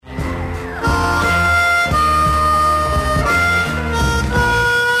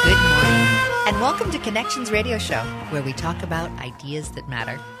Connections Radio Show, where we talk about ideas that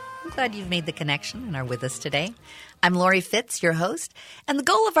matter. I'm glad you've made the connection and are with us today. I'm Lori Fitz, your host, and the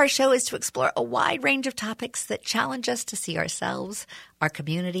goal of our show is to explore a wide range of topics that challenge us to see ourselves, our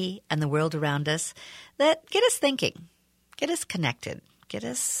community, and the world around us that get us thinking, get us connected, get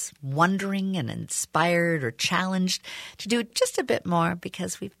us wondering and inspired or challenged to do just a bit more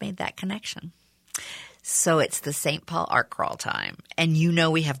because we've made that connection. So it's the St. Paul Art Crawl time. And you know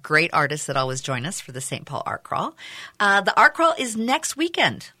we have great artists that always join us for the St. Paul Art Crawl. The Art Crawl is next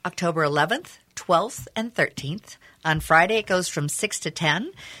weekend, October 11th, 12th, and 13th. On Friday, it goes from 6 to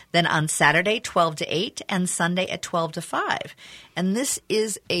 10. Then on Saturday, 12 to 8. And Sunday at 12 to 5. And this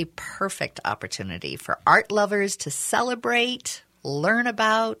is a perfect opportunity for art lovers to celebrate, learn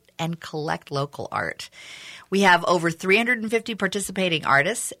about, and collect local art. We have over 350 participating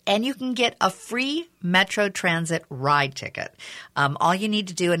artists, and you can get a free Metro Transit ride ticket. All you need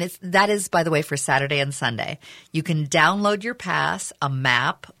to do, and that is, by the way, for Saturday and Sunday. You can download your pass, a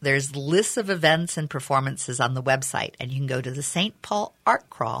map. There's lists of events and performances on the website, and you can go to the St. Paul Art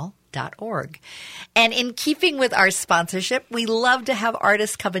Crawl. .org. And in keeping with our sponsorship, we love to have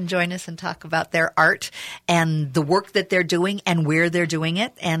artists come and join us and talk about their art and the work that they're doing and where they're doing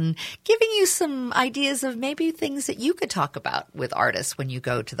it, and giving you some ideas of maybe things that you could talk about with artists when you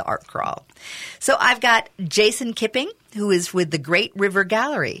go to the Art Crawl. So I've got Jason Kipping, who is with the Great River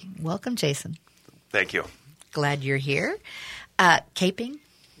Gallery. Welcome, Jason. Thank you. Glad you're here. Caping?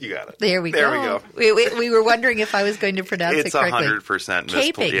 You got it. There we go. We were wondering if I was going to pronounce it correctly. It's 100%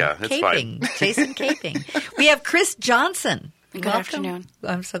 Caping. Yeah, it's Caping. fine. Jason Caping. We have Chris Johnson. Good Welcome. afternoon.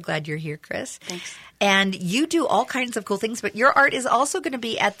 I'm so glad you're here, Chris. Thanks. And you do all kinds of cool things, but your art is also going to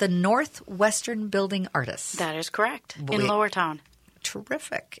be at the Northwestern Building Artists. That is correct. In Lower Town.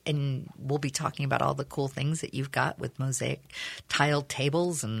 Terrific. And we'll be talking about all the cool things that you've got with mosaic tiled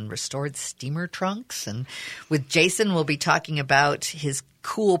tables and restored steamer trunks. And with Jason, we'll be talking about his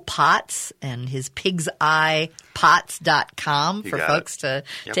cool pots and his pigseyepots.com for folks to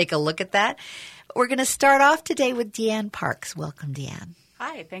take a look at that. We're going to start off today with Deanne Parks. Welcome, Deanne.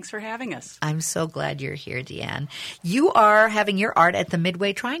 Hi, thanks for having us. I'm so glad you're here, Deanne. You are having your art at the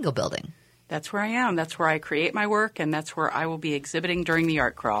Midway Triangle Building. That's where I am. That's where I create my work, and that's where I will be exhibiting during the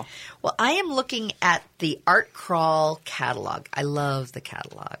Art Crawl. Well, I am looking at the Art Crawl catalog. I love the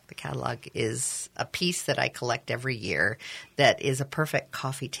catalog. The catalog is a piece that I collect every year that is a perfect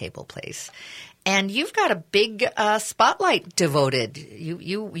coffee table place. And you've got a big spotlight devoted.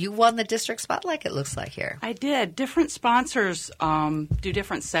 You won the district spotlight, it looks like here. I did. Different sponsors do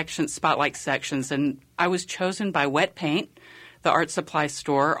different sections, spotlight sections, and I was chosen by Wet Paint, the art supply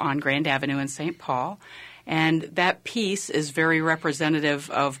store on Grand Avenue in St. Paul. And that piece is very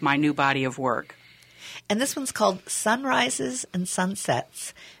representative of my new body of work. And this one's called Sunrises and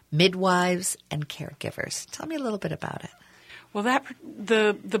Sunsets, Midwives and Caregivers. Tell me a little bit about it. Well,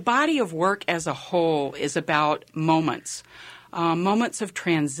 the body of work as a whole is about moments. Moments of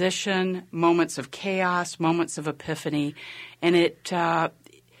transition, moments of chaos, moments of epiphany. And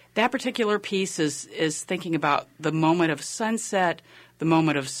that particular piece is thinking about the moment of sunset, the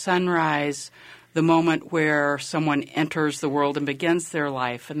moment of sunrise, the moment where someone enters the world and begins their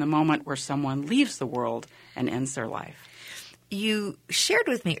life, and the moment where someone leaves the world and ends their life. You shared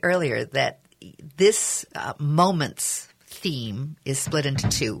with me earlier that this moment's theme is split into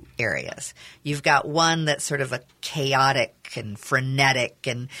two areas. You've got one that's sort of a chaotic and frenetic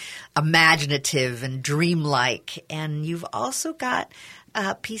and imaginative and dreamlike, and you've also got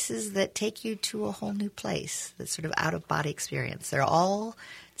pieces that take you to a whole new place, that sort of out-of-body experience. They're all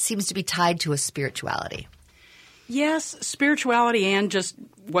seems to be tied to a spirituality. Yes, spirituality and just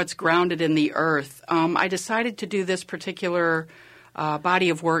what's grounded in the earth. I decided to do this particular body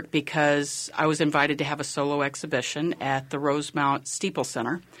of work because I was invited to have a solo exhibition at the Rosemount Steeple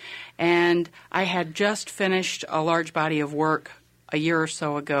Center. And I had just finished a large body of work a year or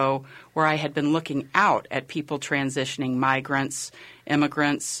so ago where I had been looking out at people transitioning, migrants,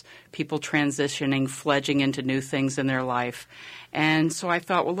 immigrants, people transitioning, fledging into new things in their life. And so I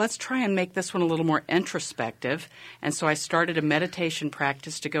thought, well, let's try and make this one a little more introspective. And so I started a meditation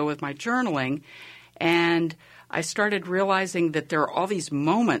practice to go with my journaling. And I started realizing that there are all these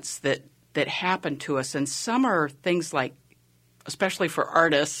moments that happen to us. And some are things like, especially for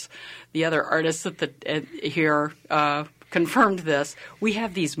artists, the other artists here confirmed this, we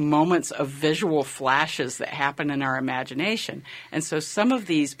have these moments of visual flashes that happen in our imagination. And so some of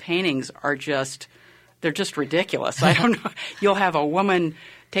these paintings are they're just ridiculous. I don't know. You'll have a woman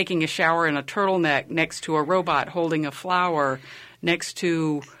taking a shower in a turtleneck next to a robot holding a flower, next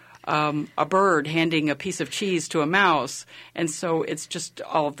to a bird handing a piece of cheese to a mouse. And so it's just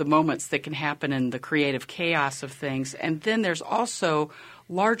all of the moments that can happen in the creative chaos of things. And then there's also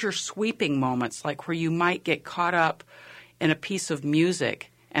larger sweeping moments, like where you might get caught up in a piece of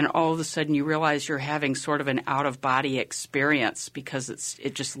music and all of a sudden you realize you're having sort of an out-of-body experience because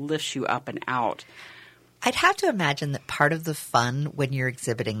it just lifts you up and out. I'd have to imagine that part of the fun when you're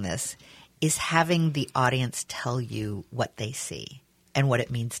exhibiting this is having the audience tell you what they see and what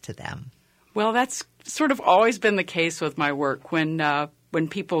it means to them. Well, that's sort of always been the case with my work. When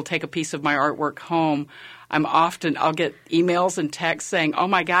people take a piece of my artwork home, I'll get emails and texts saying, "Oh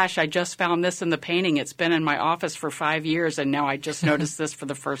my gosh, I just found this in the painting. It's been in my office for 5 years and now I just noticed this for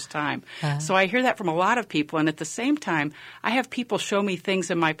the first time." So I hear that from a lot of people, and at the same time, I have people show me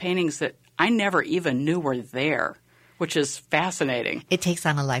things in my paintings that I never even knew were there, which is fascinating. It takes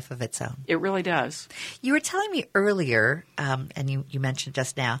on a life of its own. It really does. You were telling me earlier, and you mentioned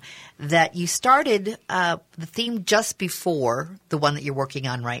just now, that you started the theme just before the one that you're working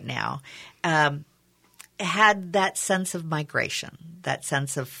on right now. Had that sense of migration, that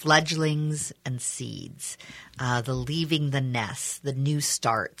sense of fledglings and seeds, the leaving the nest, the new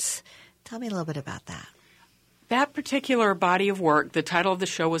starts. Tell me a little bit about that. That particular body of work, the title of the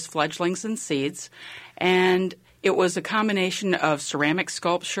show was Fledglings and Seeds, and it was a combination of ceramic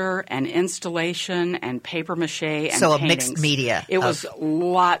sculpture and installation and papier-mâché and so paintings. A mixed media. It was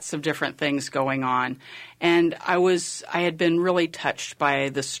lots of different things going on. And I had been really touched by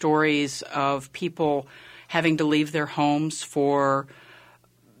the stories of people having to leave their homes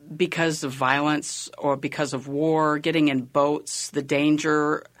because of violence or because of war, getting in boats, the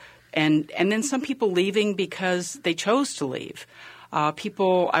danger, and then some people leaving because they chose to leave.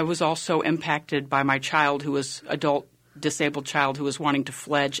 I was also impacted by my child who was disabled child who was wanting to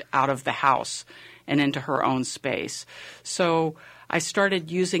fledge out of the house and into her own space. So I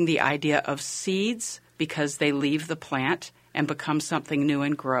started using the idea of seeds because they leave the plant and become something new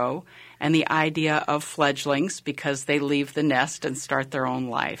and grow, and the idea of fledglings because they leave the nest and start their own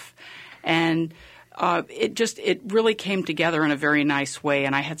life. And it really came together in a very nice way,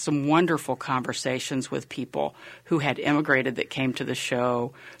 and I had some wonderful conversations with people who had immigrated that came to the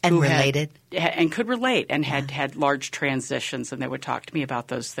show. And who related. And could relate and had large transitions, and they would talk to me about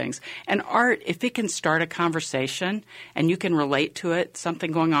those things. And art, if it can start a conversation and you can relate to it,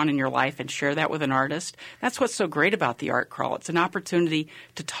 something going on in your life, and share that with an artist, that's what's so great about the Art Crawl. It's an opportunity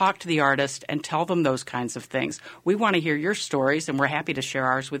to talk to the artist and tell them those kinds of things. We want to hear your stories, and we're happy to share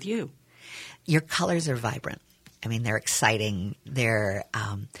ours with you. Your colors are vibrant. I mean, they're exciting.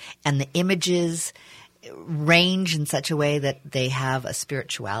 And the images range in such a way that they have a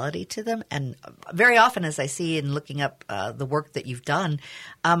spirituality to them. And very often, as I see in looking up the work that you've done,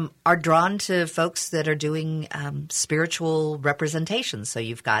 are drawn to folks that are doing spiritual representations. So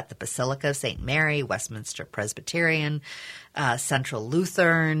you've got the Basilica of St. Mary, Westminster Presbyterian, Central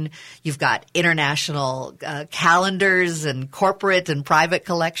Lutheran. You've got international calendars and corporate and private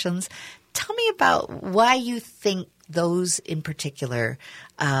collections. Tell me about why you think those in particular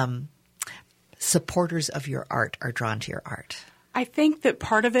supporters of your art are drawn to your art. I think that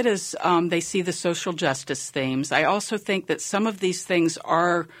part of it is they see the social justice themes. I also think that some of these things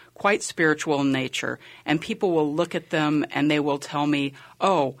are quite spiritual in nature, and people will look at them and they will tell me,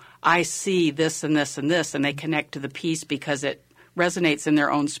 "Oh, I see this and this and this," and they connect to the piece because it resonates in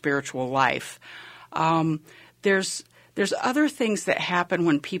their own spiritual life. There's other things that happen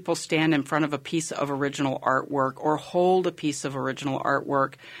when people stand in front of a piece of original artwork or hold a piece of original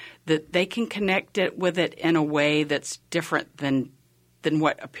artwork, that they can connect it with it in a way that's different than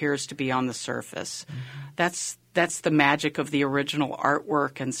what appears to be on the surface. Mm-hmm. That's the magic of the original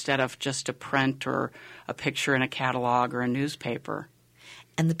artwork instead of just a print or a picture in a catalog or a newspaper.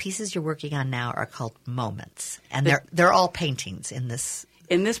 And the pieces you're working on now are called Moments, and they're all paintings in this.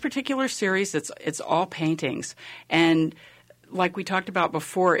 In this particular series, it's all paintings. And like we talked about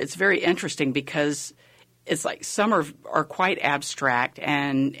before, it's very interesting because it's like some are quite abstract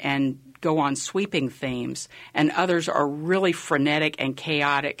and go on sweeping themes, and others are really frenetic and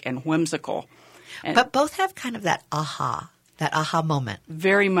chaotic and whimsical. But both have kind of that aha moment.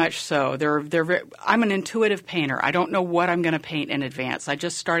 Very much so. I'm an intuitive painter. I don't know what I'm going to paint in advance. I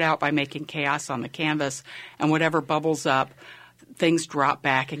just start out by making chaos on the canvas, and whatever bubbles up, things drop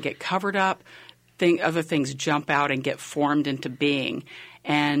back and get covered up. Other things jump out and get formed into being.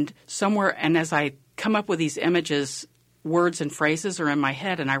 And as I come up with these images, words and phrases are in my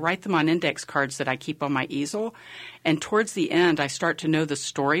head, and I write them on index cards that I keep on my easel. And towards the end, I start to know the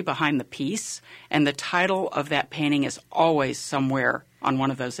story behind the piece, and the title of that painting is always somewhere on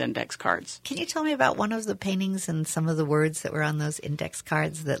one of those index cards. Can you tell me about one of the paintings and some of the words that were on those index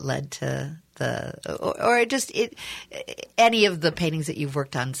cards that led to any of the paintings that you've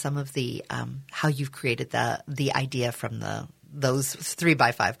worked on, some of the how you've created the idea from those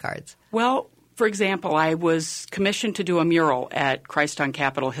 3x5 cards? Well, for example, I was commissioned to do a mural at Christ on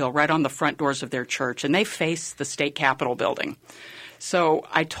Capitol Hill right on the front doors of their church, and they face the state capitol building. So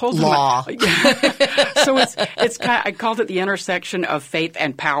I told them law. So it's kind of, I called it the intersection of faith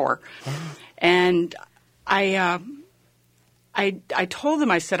and power. And I told them,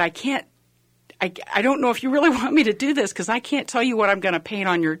 I said, I don't know if you really want me to do this because I can't tell you what I'm going to paint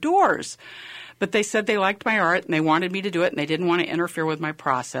on your doors. But they said they liked my art and they wanted me to do it and they didn't want to interfere with my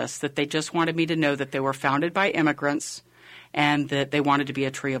process, that they just wanted me to know that they were founded by immigrants and that they wanted to be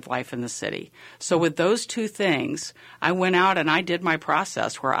a tree of life in the city. So with those two things, I went out and I did my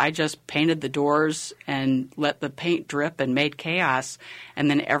process where I just painted the doors and let the paint drip and made chaos. And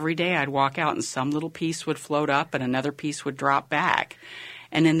then every day I'd walk out and some little piece would float up and another piece would drop back.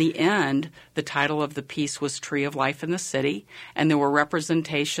 And in the end, the title of the piece was Tree of Life in the City, and there were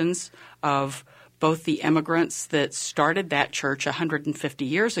representations of both the immigrants that started that church 150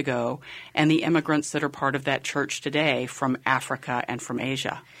 years ago and the immigrants that are part of that church today from Africa and from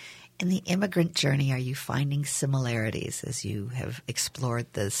Asia. In the immigrant journey, are you finding similarities as you have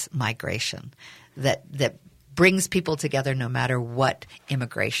explored this migration that brings people together no matter what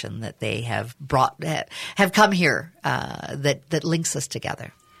immigration that they have have come here, that links us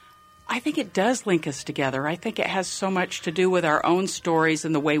together? I think it does link us together. I think it has so much to do with our own stories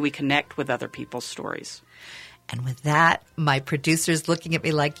and the way we connect with other people's stories. And with that, my producer's looking at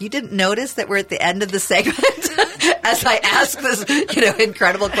me like, you didn't notice that we're at the end of the segment as I ask this,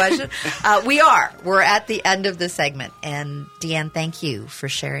 incredible question. We're at the end of the segment. And Deanne, thank you for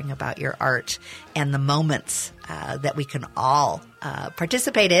sharing about your art and the moments that we can all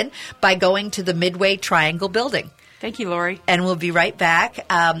participate in by going to the Midway Triangle building. Thank you, Lori. And we'll be right back.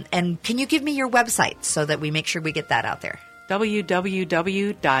 And can you give me your website so that we make sure we get that out there?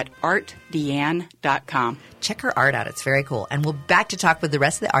 www.artdeanne.com. Check her art out. It's very cool. And we'll be back to talk with the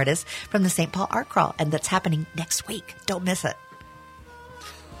rest of the artists from the St. Paul Art Crawl. And that's happening next week. Don't miss it.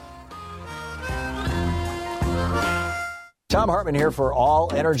 Tom Hartman here for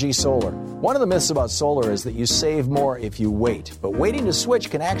All Energy Solar. One of the myths about solar is that you save more if you wait, but waiting to switch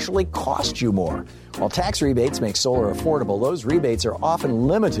can actually cost you more. While tax rebates make solar affordable, those rebates are often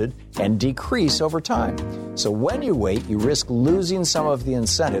limited and decrease over time. So when you wait, you risk losing some of the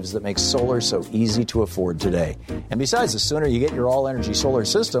incentives that make solar so easy to afford today. And besides, the sooner you get your All Energy Solar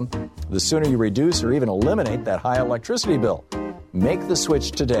system, the sooner you reduce or even eliminate that high electricity bill. Make the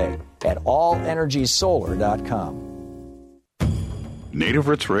switch today at allenergysolar.com. Native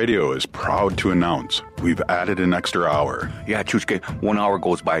Roots Radio is proud to announce we've added an extra hour. Yeah, Chushke, 1 hour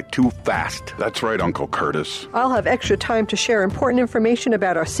goes by too fast. That's right, Uncle Curtis. I'll have extra time to share important information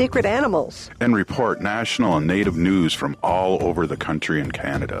about our secret animals. And report national and native news from all over the country and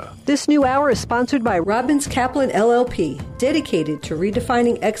Canada. This new hour is sponsored by Robbins Kaplan LLP, dedicated to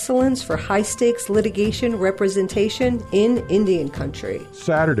redefining excellence for high-stakes litigation representation in Indian country.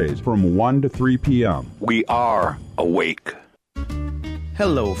 Saturdays from 1 to 3 p.m. We are awake.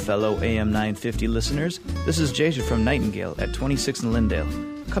 Hello, fellow AM 950 listeners. This is Jason from Nightingale at 26 in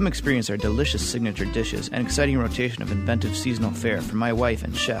Lindale. Come experience our delicious signature dishes and exciting rotation of inventive seasonal fare from my wife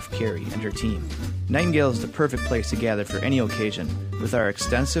and chef, Carrie, and her team. Nightingale is the perfect place to gather for any occasion, with our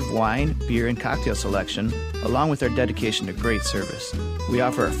extensive wine, beer, and cocktail selection, along with our dedication to great service. We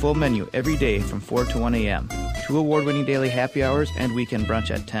offer a full menu every day from 4 to 1 a.m., 2 award-winning daily happy hours, and weekend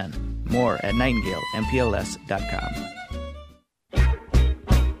brunch at 10. More at nightingaleMPLS.com.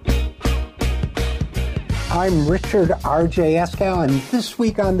 I'm Richard R.J. Eskow, and this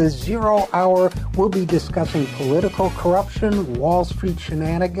week on the Zero Hour, we'll be discussing political corruption, Wall Street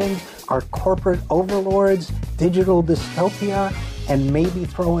shenanigans, our corporate overlords, digital dystopia, and maybe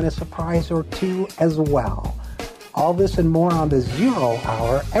throw in a surprise or two as well. All this and more on the Zero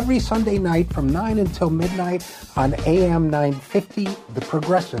Hour every Sunday night from 9 until midnight on AM 950, the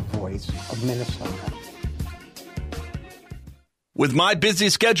progressive voice of Minnesota. With my busy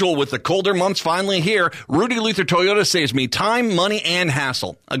schedule with the colder months finally here, Rudy Luther Toyota saves me time, money, and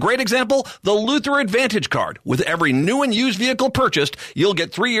hassle. A great example, the Luther Advantage Card. With every new and used vehicle purchased, you'll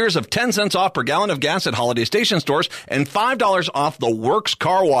get 3 years of 10 cents off per gallon of gas at Holiday Station stores and $5 off the Works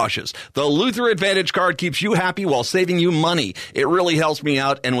car washes. The Luther Advantage Card keeps you happy while saving you money. It really helps me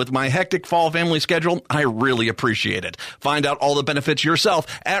out, and with my hectic fall family schedule, I really appreciate it. Find out all the benefits yourself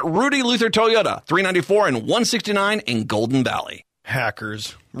at Rudy Luther Toyota, 394 and 169 in Golden Valley.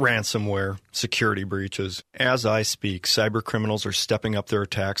 Hackers. ransomware, security breaches. As I speak, cyber criminals are stepping up their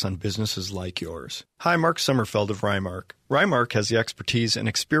attacks on businesses like yours. Hi, Mark Sommerfeld of Rymark. Rymark has the expertise and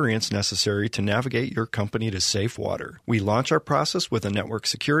experience necessary to navigate your company to safe water. We launch our process with a network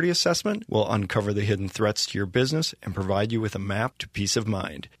security assessment. We'll uncover the hidden threats to your business and provide you with a map to peace of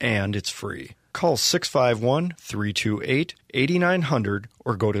mind. And it's free. Call 651-328-8900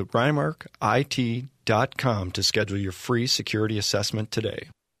 or go to rymarkit.com to schedule your free security assessment today.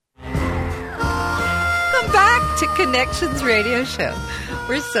 Welcome back to Connections Radio Show.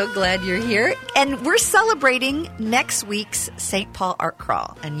 We're so glad you're here. And we're celebrating next week's St. Paul Art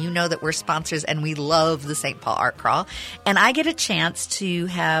Crawl. And you know that we're sponsors and we love the St. Paul Art Crawl. And I get a chance to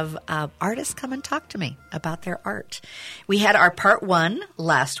have artists come and talk to me about their art. We had our part 1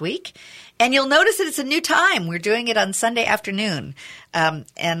 last week. And you'll notice that it's a new time. We're doing it on Sunday afternoon.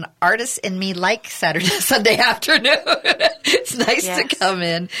 And artists and me like Sunday afternoon. It's nice to come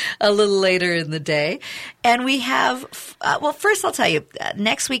in a little later in the day. And we have, first I'll tell you,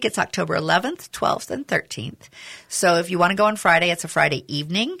 next week it's October 11th, 12th, and 13th. So if you want to go on Friday, it's a Friday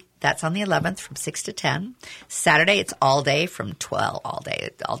evening. That's on the 11th from 6 to 10. Saturday, it's all day from 12, all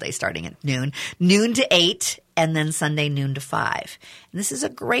day starting at noon to 8, and then Sunday noon to 5. And this is a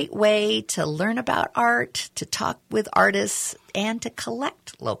great way to learn about art, to talk with artists, and to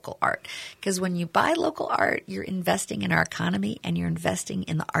collect local art. Because when you buy local art, you're investing in our economy and you're investing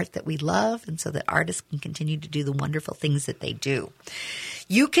in the art that we love, and so that artists can continue to do the wonderful things that they do.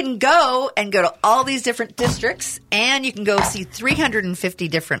 You can go to all these different districts, and you can go see 350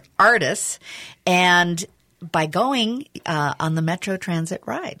 different artists, and by going on the Metro Transit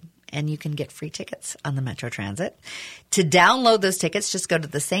ride. And you can get free tickets on the Metro Transit. To download those tickets, just go to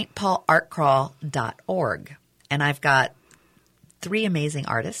the stpaulartcrawl.org. And I've got 3 amazing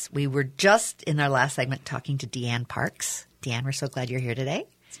artists. We were just in our last segment talking to Deanne Parks. Deanne, we're so glad you're here today.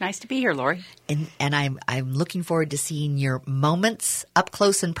 It's nice to be here, Lori. And I'm looking forward to seeing your moments up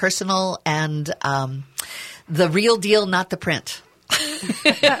close and personal, and the real deal, not the print.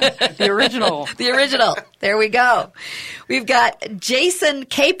 The original. The original. There we go. We've got Jason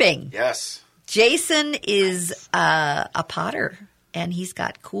Caping. Yes. Jason is a potter, and he's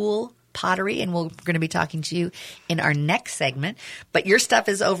got cool pottery, and we're going to be talking to you in our next segment. But your stuff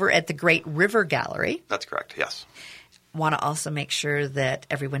is over at the Great River Gallery. That's correct, yes. Want to also make sure that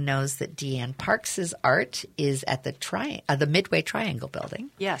everyone knows that Deanne Parks' art is at the Midway Triangle building.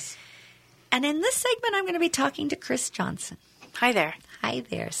 Yes. And in this segment, I'm going to be talking to Chris Johnson. Hi there. Hi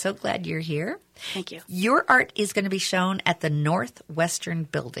there. So glad you're here. Thank you. Your art is going to be shown at the Northwestern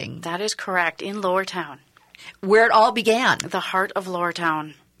Building. That is correct, in Lower Town. Where it all began. The heart of Lower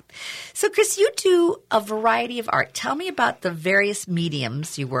Town. So, Chris, you do a variety of art. Tell me about the various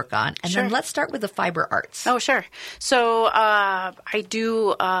mediums you work on, and then let's start with the fiber arts. Oh, sure. So I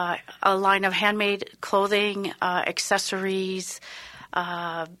do a line of handmade clothing, accessories,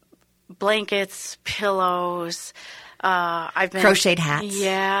 blankets, pillows. I've been crocheted hats.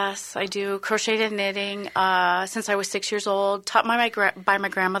 Yes, I do crocheted knitting since I was 6 years old. Taught by my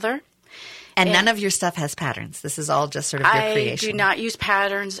grandmother. And none of your stuff has patterns. This is all just sort of your creation. I do not use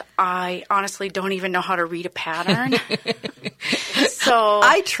patterns. I honestly don't even know how to read a pattern. So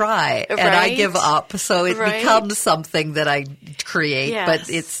I try and I give up. So it becomes something that I create, but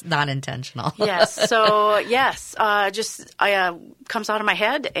it's not intentional. Yes. So yes, comes out of my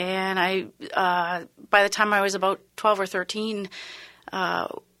head, and I by the time I was about 12 or 13.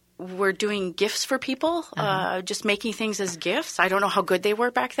 We're doing gifts for people, just making things as gifts. I don't know how good they were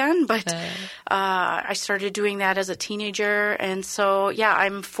back then, but I started doing that as a teenager. And so, yeah,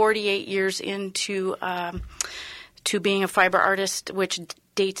 I'm 48 years into to being a fiber artist, which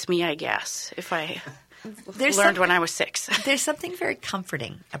dates me, I guess, if I learned when I was 6. There's something very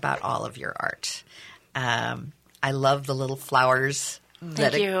comforting about all of your art. I love the little flowers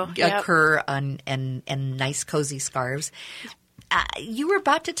that occur on and nice, cozy scarves. You were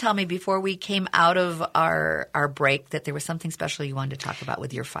about to tell me before we came out of our break that there was something special you wanted to talk about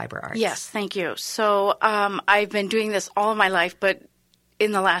with your fiber arts. Yes, thank you. So I've been doing this all of my life, but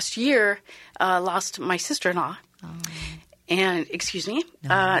in the last year, lost my sister-in-law. Oh. And, excuse me.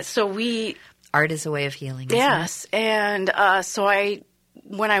 No. Art is a way of healing. Yes. And so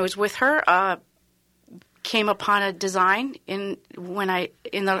when I was with her, came upon a design in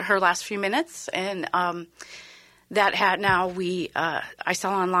her last few minutes, and that hat now I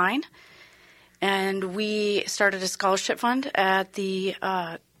sell online, and we started a scholarship fund at the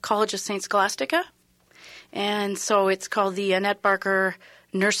College of St. Scholastica, and so it's called the Annette Barker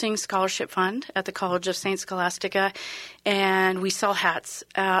Nursing Scholarship Fund at the College of St. Scholastica, and we sell hats,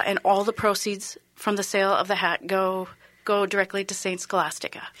 and all the proceeds from the sale of the hat go go directly to St.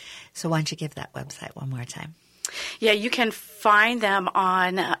 Scholastica. So why don't you give that website one more time? Yeah, you can find them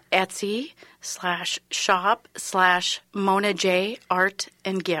on Etsy/shop/Mona J Art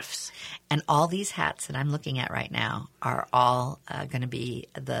and Gifts. And all these hats that I'm looking at right now are all going to be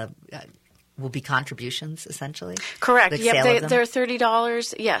will be contributions, essentially? Correct. The Yep, sale of them? they're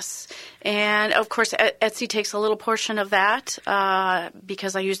 $30, yes. And, of course, Etsy takes a little portion of that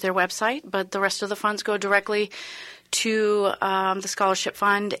because I use their website, but the rest of the funds go directly to the scholarship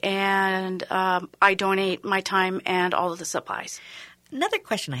fund, and I donate my time and all of the supplies. Another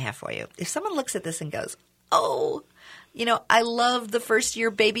question I have for you. If someone looks at this and goes, oh, I love the first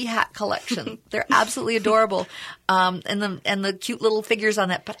year baby hat collection. They're absolutely adorable. And the cute little figures on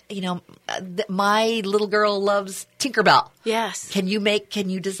that. But, my little girl loves Tinkerbell. Yes. Can you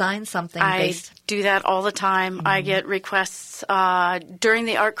design something I do that all the time. Mm-hmm. I get requests during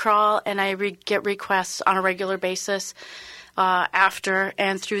the art crawl, and I get requests on a regular basis after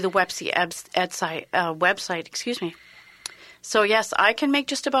and through the website. Excuse me. So, yes, I can make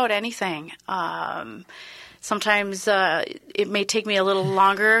just about anything. Sometimes it may take me a little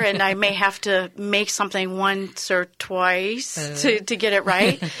longer, and I may have to make something once or twice to get it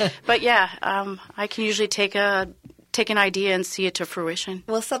right. But, yeah, I can usually take an idea and see it to fruition.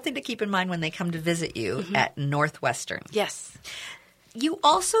 Well, something to keep in mind when they come to visit you at Northwestern. Yes. You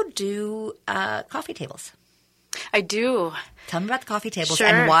also do coffee tables. I do. Tell me about the coffee tables Sure.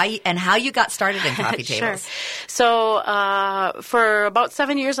 and why and how you got started in coffee tables. Sure. So for about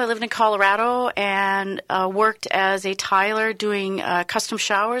 7 years, I lived in Colorado and worked as a tiler doing custom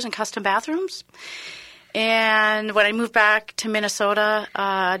showers and custom bathrooms. And when I moved back to Minnesota,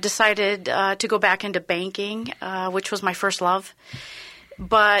 decided to go back into banking, which was my first love.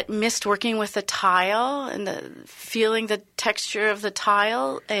 But missed working with the tile and feeling the texture of the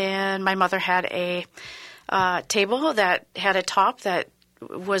tile. And my mother had a table that had a top that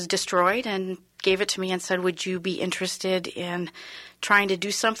was destroyed and gave it to me and said, would you be interested in trying to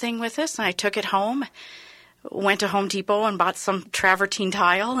do something with this? And I took it home, went to Home Depot and bought some travertine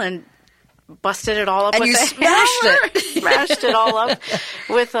tile and busted it all up and with you a smashed hammer. it. Smashed it all up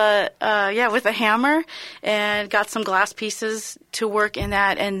with a hammer and got some glass pieces to work in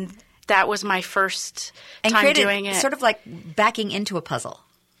that. And that was my first time doing it. Sort of like backing into a puzzle.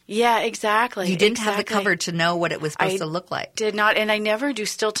 Yeah, exactly. You didn't have the cover to know what it was supposed to look like. Did not, and I never do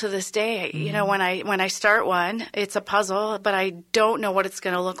still to this day. Mm-hmm. When I start one, it's a puzzle, but I don't know what it's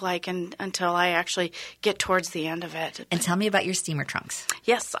going to look like until I actually get towards the end of it. And tell me about your steamer trunks.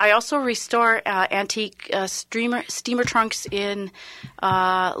 Yes, I also restore antique steamer trunks in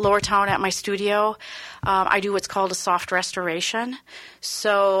Lower Town at my studio. I do what's called a soft restoration.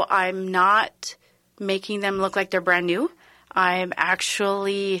 So I'm not making them look like they're brand new. I'm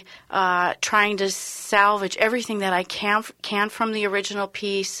actually trying to salvage everything that I can from the original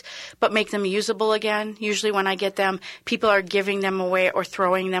piece, but make them usable again. Usually when I get them, people are giving them away or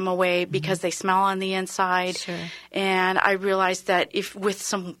throwing them away because they smell on the inside. Sure. And I realized that if with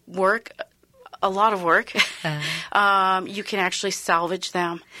some work, a lot of work, you can actually salvage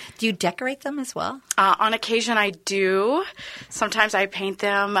them. Do you decorate them as well? On occasion, I do. Sometimes I paint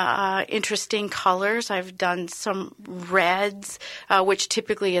them interesting colors. I've done some reds, which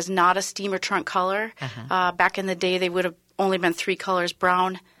typically is not a steamer trunk color. Back in the day, they would have only been 3 colors: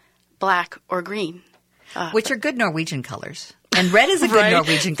 brown, black, or green. Which are good Norwegian colors. And red is a good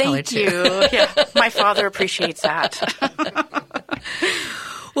Norwegian color, too. Thank you. Yeah, my father appreciates that.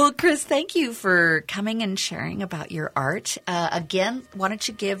 Well, Chris, thank you for coming and sharing about your art. Again, why don't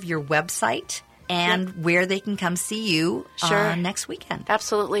you give your website and where they can come see you next weekend?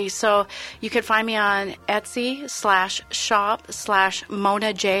 Absolutely. So you can find me on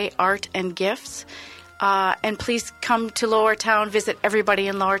Etsy/shop/Mona J Art and Gifts. And please come to Lower Town, visit everybody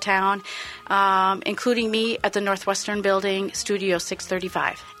in Lower Town, including me at the Northwestern Building, Studio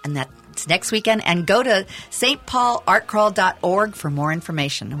 635. And that's next weekend. And go to stpaulartcrawl.org for more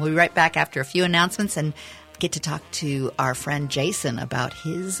information. We'll be right back after a few announcements and get to talk to our friend Jason about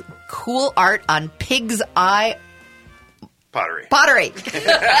his cool art on pig's eye pottery.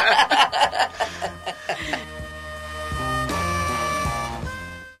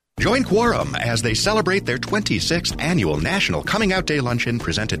 Join Quorum as they celebrate their 26th annual National Coming Out Day Luncheon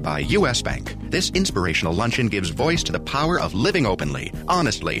presented by U.S. Bank. This inspirational luncheon gives voice to the power of living openly,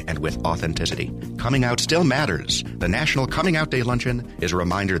 honestly, and with authenticity. Coming out still matters. The National Coming Out Day Luncheon is a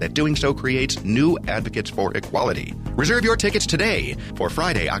reminder that doing so creates new advocates for equality. Reserve your tickets today for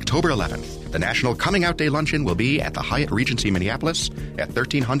Friday, October 11th. The National Coming Out Day Luncheon will be at the Hyatt Regency Minneapolis at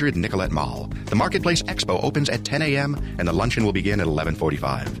 1300 Nicollet Mall. The Marketplace Expo opens at 10 a.m. and the luncheon will begin at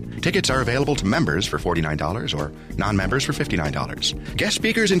 11:45. Tickets are available to members for $49 or non-members for $59. Guest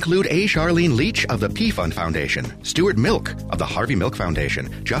speakers include A. Charlene Leach of the P Fund Foundation, Stuart Milk of the Harvey Milk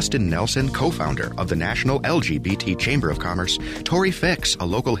Foundation, Justin Nelson, co-founder of the National LGBT Chamber of Commerce, Tori Fix, a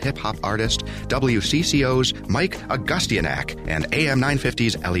local hip-hop artist, WCCO's Mike Augustianak, and AM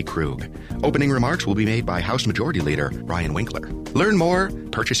 950's Ellie Krug. Opening remarks will be made by House Majority Leader Ryan Winkler. Learn more,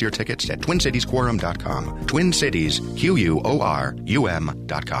 purchase your tickets at TwinCitiesQuorum.com.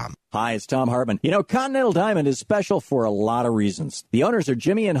 TwinCitiesQuorum.com. Hi, it's Tom Hartman. You know, Continental Diamond is special for a lot of reasons. The owners are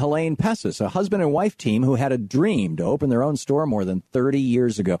Jimmy and Helene Pessis, a husband and wife team who had a dream to open their own store more than 30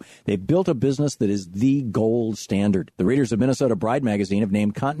 years ago. They've built a business that is the gold standard. The readers of Minnesota Bride magazine have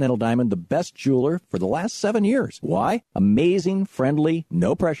named Continental Diamond the best jeweler for the last 7 years. Why? Amazing, friendly,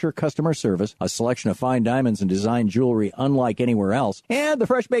 no-pressure customer service, a selection of fine diamonds and design jewelry unlike anywhere else, and the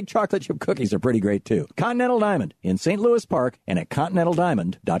fresh-baked chocolate chip cookies are pretty great, too. Continental Diamond in St. Louis Park and at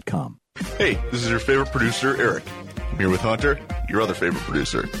ContinentalDiamond.com. Hey, this is your favorite producer, Eric. I'm here with Hunter, your other favorite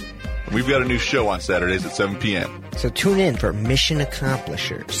producer. And we've got a new show on Saturdays at 7 p.m. So tune in for Mission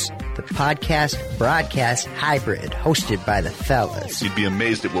Accomplishers, the podcast-broadcast hybrid hosted by the fellas. You'd be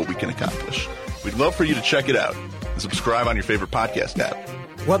amazed at what we can accomplish. We'd love for you to check it out and subscribe on your favorite podcast app.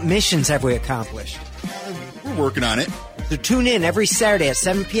 What missions have we accomplished? We're working on it. So tune in every Saturday at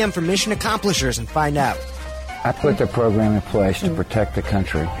 7 p.m. for Mission Accomplishers and find out. I put the program in place to protect the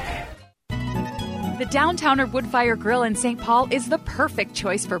country. The Downtowner Woodfire Grill in St. Paul is the perfect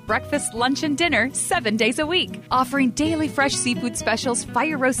choice for breakfast, lunch, and dinner 7 days a week. Offering daily fresh seafood specials,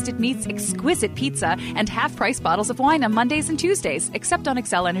 fire-roasted meats, exquisite pizza, and half-price bottles of wine on Mondays and Tuesdays, except on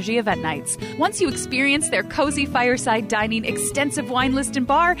Xcel Energy event nights. Once you experience their cozy fireside dining, extensive wine list, and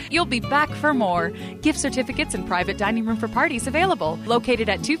bar, you'll be back for more. Gift certificates and private dining room for parties available. Located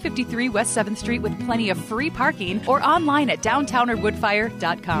at 253 West 7th Street with plenty of free parking or online at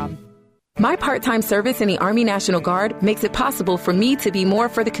downtownerwoodfire.com. My part-time service in the Army National Guard makes it possible for me to be more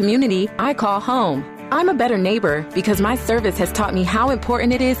for the community I call home. I'm a better neighbor because my service has taught me how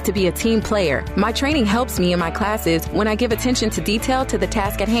important it is to be a team player. My training helps me in my classes when I give attention to detail to the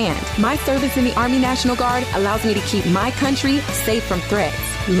task at hand. My service in the Army National Guard allows me to keep my country safe from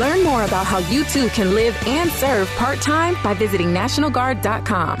threats. Learn more about how you too can live and serve part-time by visiting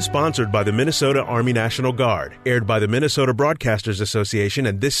NationalGuard.com. Sponsored by the Minnesota Army National Guard. Aired by the Minnesota Broadcasters Association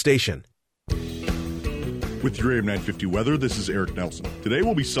and this station. With your AM 950 weather, this is Eric Nelson. Today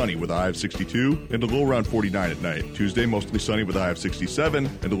will be sunny with a high of 62 and a low around 49 at night. Tuesday, mostly sunny with a high of 67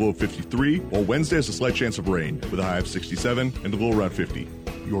 and a low of 53, while Wednesday has a slight chance of rain with a high of 67 and a low around 50.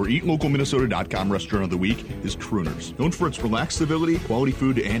 Your EatLocalMinnesota.com restaurant of the week is Crooners. Known for its relaxed civility, quality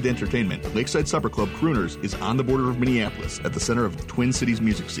food, and entertainment, Lakeside Supper Club Crooners is on the border of Minneapolis at the center of the Twin Cities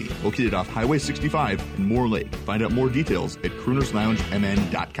music scene, located off Highway 65 in Moore Lake. Find out more details at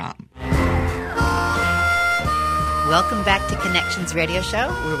CroonersLoungeMN.com. Welcome back to Connections Radio Show,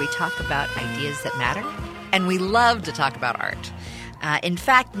 where we talk about ideas that matter, and we love to talk about art. In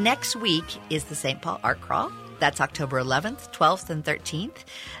fact, next week is the St. Paul Art Crawl. That's October 11th, 12th, and 13th.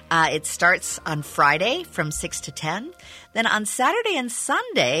 It starts on Friday from 6 to 10. Then on Saturday and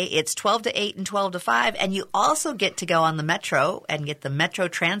Sunday, it's 12 to 8 and 12 to 5. And you also get to go on the Metro and get the Metro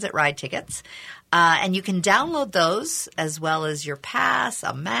Transit ride tickets. And you can download those as well as your pass,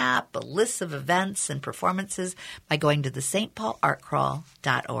 a map, a list of events and performances by going to the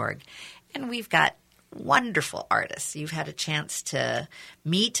stpaulartcrawl.org. And we've got wonderful artists. You've had a chance to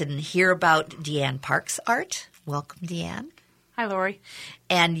meet and hear about Deanne Park's art. Welcome, Deanne. Hi, Lori.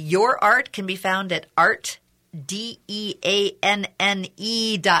 And your art can be found at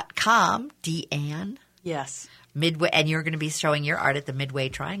DeAnne.com. Deanne. Yes. Midway, and you're going to be showing your art at the Midway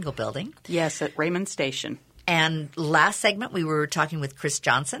Triangle Building. Yes, at Raymond Station. And last segment, we were talking with Chris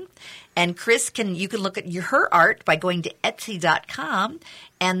Johnson. And Chris, you can look at her art by going to Etsy.com,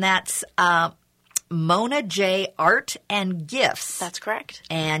 and that's Mona J. Art and Gifts. That's correct.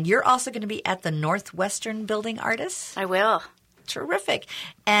 And you're also going to be at the Northwestern Building Artists? I will. Terrific.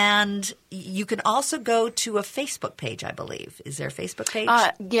 And you can also go to a Facebook page, I believe. Is there a Facebook page?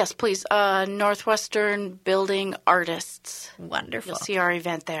 Yes, please. Northwestern Building Artists. Wonderful. You'll see our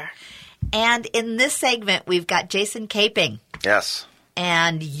event there. And in this segment, we've got Jason Caping. Yes.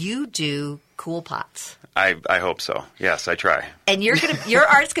 And you do cool pots. I hope so. Yes, I try. And your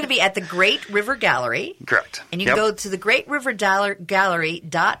art's going to be at the Great River Gallery. Correct. And you can go to the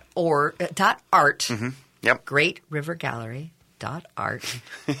greatrivergallery.art. Mm-hmm. Yep.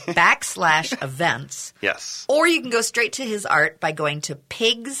 greatrivergallery.art/events. Yes. Or you can go straight to his art by going to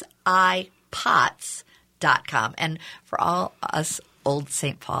pigseyepots.com. And for all us old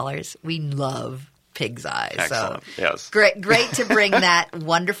St. Paulers, we love pig's eye. Excellent. So yes. Great to bring that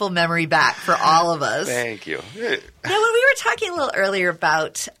wonderful memory back for all of us. Thank you. Now, when we were talking a little earlier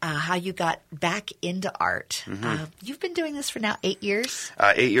about how you got back into art, you've been doing this for now 8 years?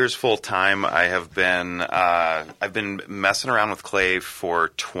 8 years full time. I've been messing around with clay for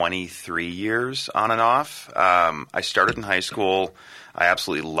 23 years on and off. I started in high school. I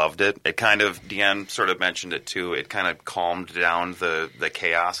absolutely loved it. It kind of, Deanne sort of mentioned it too, it kind of calmed down the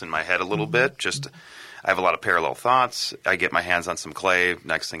chaos in my head a little bit. Just, I have a lot of parallel thoughts. I get my hands on some clay.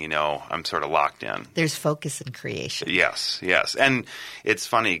 Next thing you know, I'm sort of locked in. There's focus and creation. Yes. And it's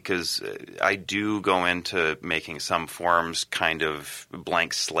funny because I do go into making some forms kind of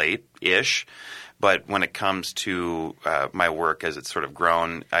blank slate-ish. But when it comes to my work as it's sort of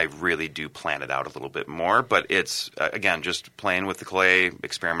grown, I really do plan it out a little bit more. But it's, again, just playing with the clay,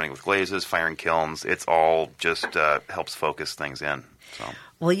 experimenting with glazes, firing kilns. It's all just helps focus things in. So.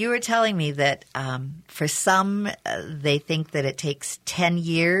 Well, you were telling me that for some, they think that it takes 10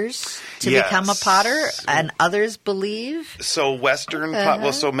 years to become a potter, and others believe? So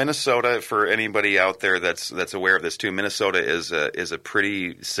so Minnesota, for anybody out there that's aware of this too, Minnesota is a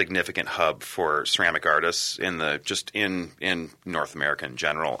pretty significant hub for ceramic artists in North America in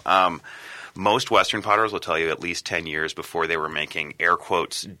general. Most Western potters will tell you at least 10 years before they were making, air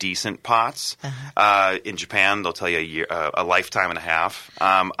quotes, decent pots. In Japan, they'll tell you a lifetime and a half.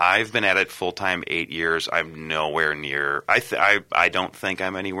 I've been at it full-time 8 years. I'm nowhere near – I don't think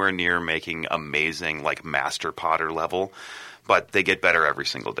I'm anywhere near making amazing, like, master potter level, but they get better every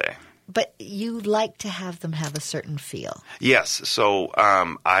single day. But you like to have them have a certain feel. Yes. So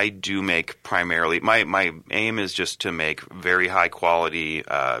I do make primarily – my aim is just to make very high-quality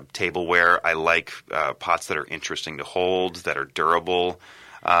tableware. I like pots that are interesting to hold, that are durable.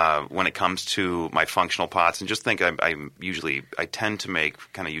 When it comes to my functional pots, and just think I tend to make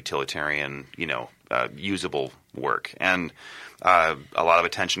kind of utilitarian, usable work. And a lot of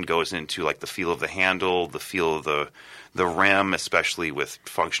attention goes into like the feel of the handle, the feel of the rim, especially with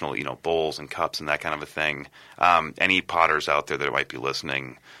functional, bowls and cups and that kind of a thing. Any potters out there that might be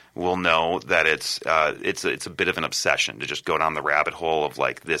listening will know that it's a bit of an obsession to just go down the rabbit hole of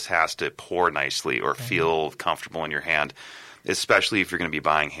like this has to pour nicely or feel comfortable in your hand. Especially if you're going to be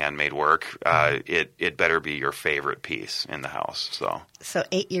buying handmade work, it better be your favorite piece in the house. So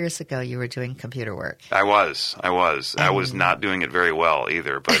 8 years ago, you were doing computer work. I was. I was not doing it very well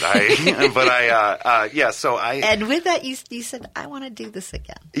either, but So And with that, you said, I want to do this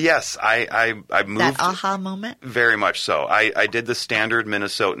again. Yes, I moved. That aha moment. Very much so. I did the standard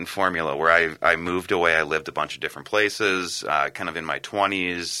Minnesotan formula where I moved away. I lived a bunch of different places, kind of in my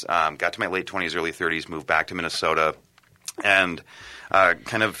 20s. Got to my late 20s, early 30s, moved back to Minnesota. And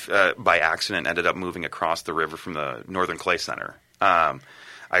by accident ended up moving across the river from the Northern Clay Center. I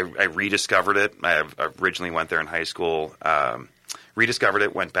rediscovered it. I originally went there in high school, rediscovered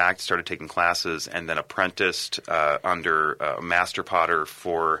it, went back, started taking classes, and then apprenticed under a master potter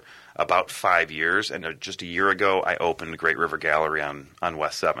for about 5 years. And just a year ago, I opened Great River Gallery on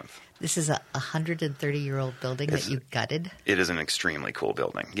West 7th. This is a 130-year-old building that you gutted? It is an extremely cool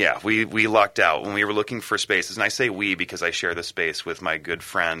building. Yeah, we lucked out when we were looking for spaces. And I say we because I share the space with my good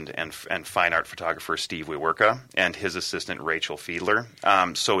friend and fine art photographer Steve Weworka and his assistant Rachel Fiedler.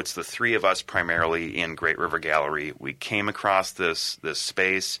 So it's the three of us primarily in Great River Gallery. We came across this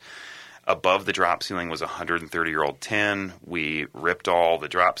space. Above the drop ceiling was a 130-year-old tin. We ripped all the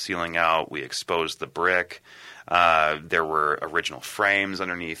drop ceiling out. We exposed the brick. There were original frames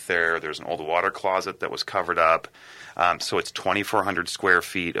underneath there. There's an old water closet that was covered up. So it's 2,400 square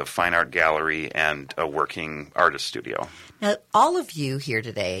feet of fine art gallery and a working artist studio. Now, all of you here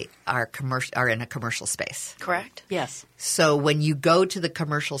today are in a commercial space. Correct? Yes. So when you go to the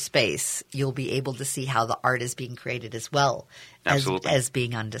commercial space, you'll be able to see how the art is being created as well as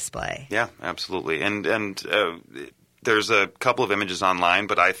being on display. Yeah, absolutely. And there's a couple of images online,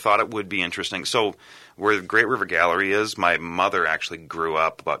 but I thought it would be interesting. So where the Great River Gallery is, my mother actually grew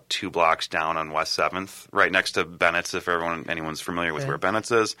up about 2 blocks down on West 7th, right next to Bennett's, if anyone's familiar with where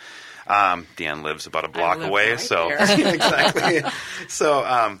Bennett's is. Deanne lives about a block away, so exactly. So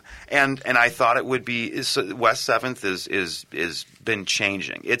and I thought it would be West 7th is been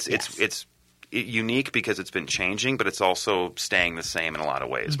changing. It's unique because it's been changing, but it's also staying the same in a lot of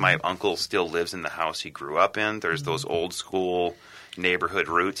ways. Mm-hmm. My uncle still lives in the house he grew up in. There's those old school neighborhood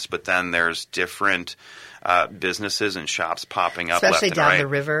roots, but then there's different businesses and shops popping up, especially left down and right. the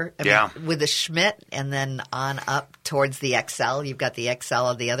river. I mean, with the Schmidt, and then on up towards the XL, you've got the XL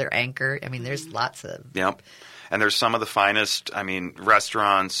of the other anchor. I mean, there's lots of. Yep. And there's some of the finest, I mean,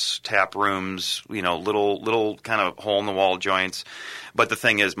 restaurants, tap rooms, little kind of hole-in-the-wall joints. But the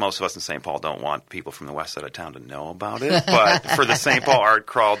thing is, most of us in St. Paul don't want people from the west side of town to know about it. But for the St. Paul Art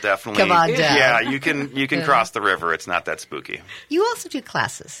Crawl, definitely. Come on down. Yeah, you can cross the river. It's not that spooky. You also do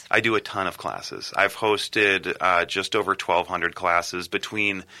classes. I do a ton of classes. I've hosted just over 1,200 classes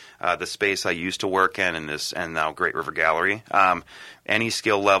between the space I used to work in and now Great River Gallery. Any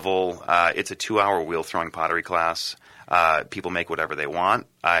skill level. It's a 2-hour wheel-throwing pottery class. People make whatever they want.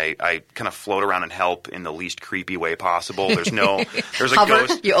 I kind of float around and help in the least creepy way possible. There's a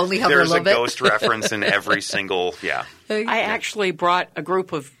ghost. You only hover a little bit. There's a ghost reference in every single, I actually brought a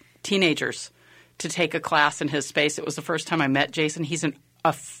group of teenagers to take a class in his space. It was the first time I met Jason. He's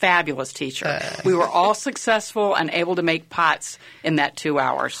a fabulous teacher. We were all successful and able to make pots in that 2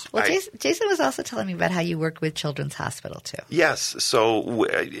 hours. Well, Jason was also telling me about how you worked with Children's Hospital too. Yes. So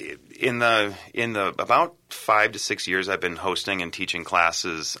in the about 5 to 6 years I've been hosting and teaching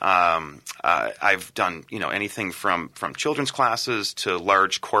classes, I've done anything from children's classes to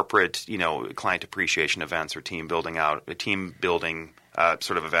large corporate client appreciation events or team building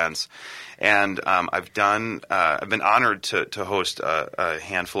sort of events. And I've been honored to host a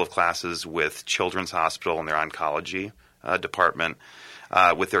handful of classes with Children's Hospital and their oncology department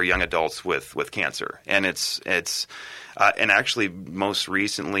with their young adults with cancer. And it's and actually most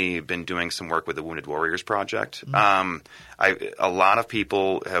recently been doing some work with the Wounded Warriors Project. A lot of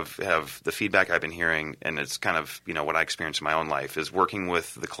people have the feedback I've been hearing, and it's kind of what I experienced in my own life, is working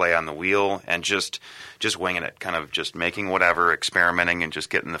with the clay on the wheel and just winging it, kind of just making whatever, experimenting and just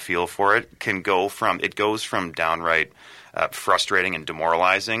getting the feel for it. Goes from downright frustrating and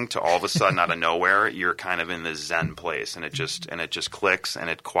demoralizing to all of a sudden out of nowhere you're kind of in this Zen place, and it just clicks and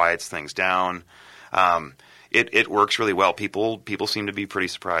it quiets things down. It works really well. People seem to be pretty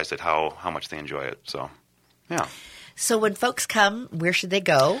surprised at how much they enjoy it. So, yeah. So when folks come, where should they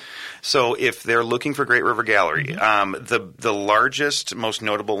go? So if they're looking for Great River Gallery, the largest, most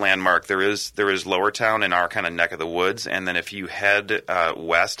notable landmark, there is Lower Town in our kind of neck of the woods. And then if you head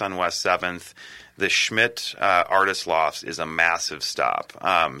west on West 7th, the Schmidt Artist Lofts is a massive stop.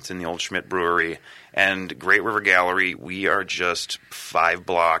 It's in the old Schmidt Brewery. And Great River Gallery, we are just 5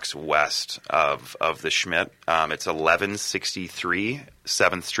 blocks west of the Schmidt. It's 1163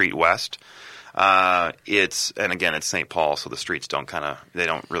 7th Street West. It's St. Paul, so the streets don't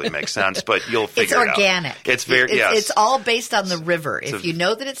really make sense, but you'll figure it out. It's organic. It's very, it's all based on the river. If you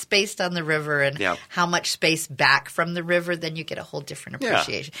know that it's based on the river and how much space back from the river, then you get a whole different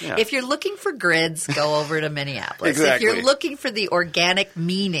appreciation. Yeah. If you're looking for grids, go over to Minneapolis. Exactly. If you're looking for the organic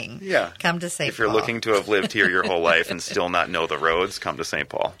meaning, come to St. Paul. If you're looking to have lived here your whole life and still not know the roads, come to St.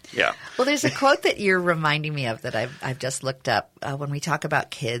 Paul. Yeah. Well, there's a quote that you're reminding me of that I've just looked up when we talk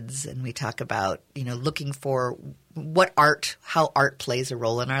about kids and we talk about looking for how art plays a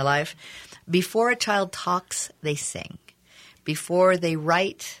role in our life. Before a child talks, they sing. Before they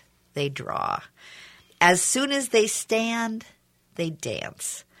write, they draw. As soon as they stand, they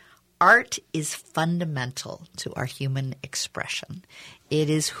dance. Art is fundamental to our human expression.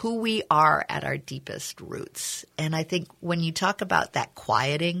 It is who we are at our deepest roots. And I think when you talk about that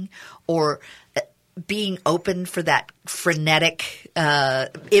quieting or being open for that frenetic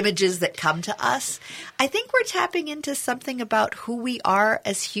images that come to us, I think we're tapping into something about who we are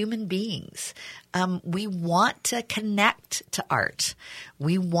as human beings. We want to connect to art.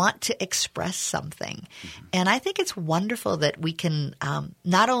 We want to express something. And I think it's wonderful that we can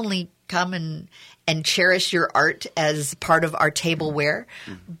not only come and cherish your art as part of our tableware,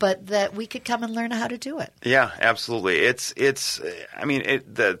 but that we could come and learn how to do it. Yeah, absolutely. That's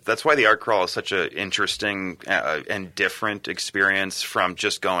why the Art Crawl is such an interesting and different experience from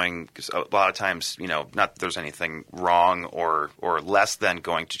just going, because a lot of times, not that there's anything wrong or less than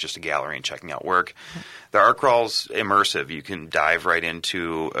going to just a gallery and checking out work. The Art Crawl's immersive. You can dive right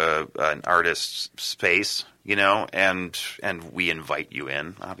into an artist's space, and we invite you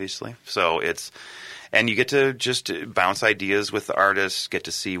in, obviously. So and you get to just bounce ideas with the artists, get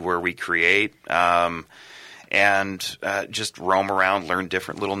to see where we create, and just roam around, learn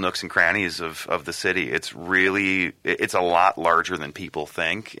different little nooks and crannies of the city. It's a lot larger than people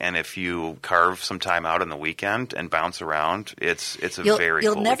think. And if you carve some time out on the weekend and bounce around, it's a very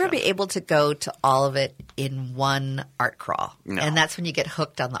cool You'll never weekend. be able to go to all of it in one art crawl. No. And that's when you get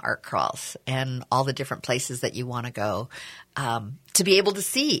hooked on the art crawls and all the different places that you want to go. to be able to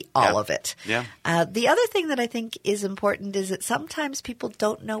see all of it. Yeah. The other thing that I think is important is that sometimes people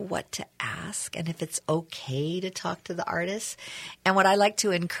don't know what to ask and if it's okay to talk to the artist. And what I like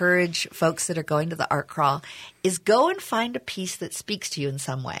to encourage folks that are going to the art crawl is go and find a piece that speaks to you in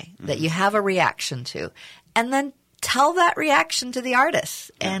some way, that you have a reaction to, and then tell that reaction to the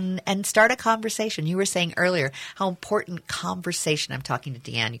artist and start a conversation. You were saying earlier how important conversation, I'm talking to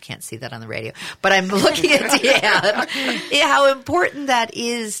Deanne, you can't see that on the radio, but I'm looking at Deanne, how important that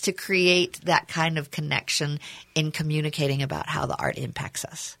is to create that kind of connection in communicating about how the art impacts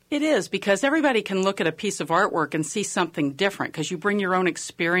us. It is, because everybody can look at a piece of artwork and see something different, because you bring your own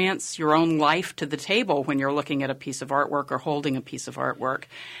experience, your own life to the table when you're looking at a piece of artwork or holding a piece of artwork.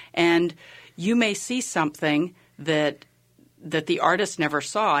 And you may see something that the artist never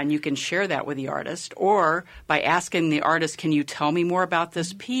saw, and you can share that with the artist. Or by asking the artist, can you tell me more about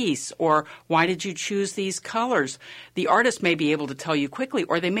this piece? Or why did you choose these colors? The artist may be able to tell you quickly,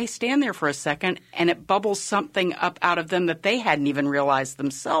 or they may stand there for a second and it bubbles something up out of them that they hadn't even realized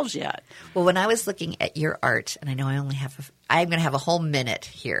themselves yet. Well, when I was looking at your art, and I know I'm going to have a whole minute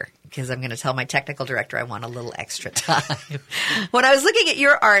here because I'm going to tell my technical director I want a little extra time. When I was looking at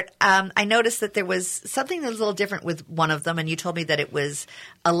your art, I noticed that there was something that was a little different with one of them, and you told me that it was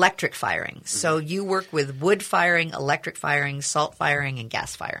electric firing. So you work with wood firing, electric firing, salt firing, and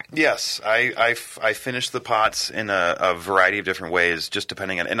gas firing. Yes. I finish the pots in a variety of different ways, just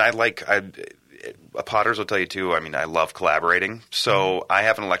depending on – and potters will tell you too, I love collaborating. So I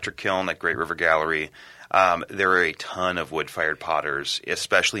have an electric kiln at Great River Gallery. There are a ton of wood-fired potters,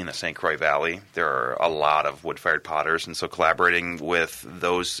 especially in the St. Croix Valley. There are a lot of wood-fired potters, and so collaborating with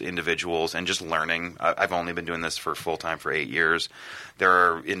those individuals and just learning. I've only been doing this for full-time for 8 years. There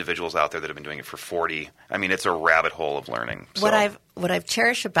are individuals out there that have been doing it for 40. It's a rabbit hole of learning. So. What I've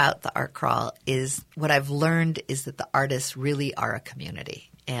cherished about the art crawl is what I've learned is that the artists really are a community.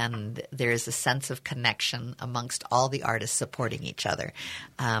 And there is a sense of connection amongst all the artists supporting each other.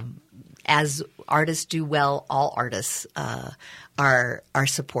 As artists do well, all artists are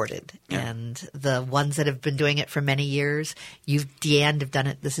supported. Yeah. And the ones that have been doing it for many years, Deanne, have done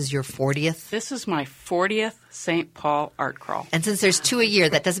it. This is your 40th? This is my 40th St. Paul Art Crawl. And since there's 2 a year,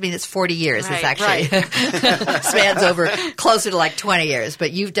 that doesn't mean it's 40 years. Right, it's actually spans over closer to like 20 years.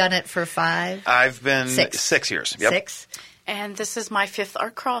 But you've done it for 5? I've been 6 years. Yep. 6? And this is my 5th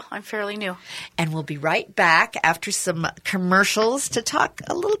art crawl. I'm fairly new. And we'll be right back after some commercials to talk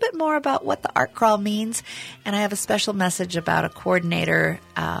a little bit more about what the art crawl means. And I have a special message about a coordinator,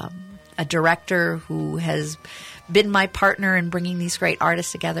 a director who has been my partner in bringing these great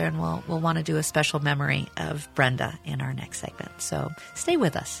artists together. And we'll want to do a special memory of Brenda in our next segment. So stay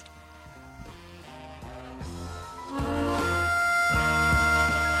with us.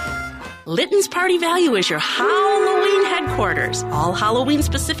 Litton's Party Value is your Halloween headquarters. All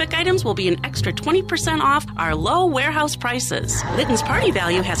Halloween-specific items will be an extra 20% off our low warehouse prices. Litton's Party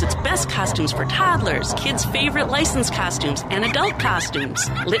Value has its best costumes for toddlers, kids' favorite licensed costumes, and adult costumes.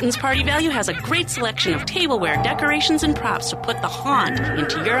 Litton's Party Value has a great selection of tableware, decorations, and props to put the haunt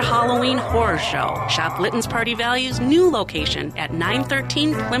into your Halloween horror show. Shop Litton's Party Value's new location at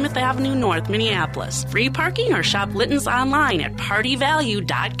 913 Plymouth Avenue North, Minneapolis. Free parking or shop Litton's online at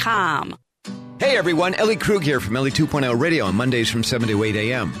partyvalue.com. Hey everyone, Ellie Krug here from Ellie 2.0 Radio on Mondays from 7 to 8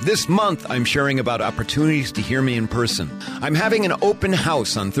 a.m. This month, I'm sharing about opportunities to hear me in person. I'm having an open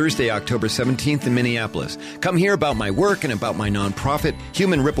house on Thursday, October 17th in Minneapolis. Come hear about my work and about my nonprofit,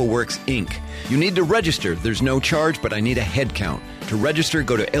 Human Ripple Works, Inc. You need to register. There's no charge, but I need a head count. To register,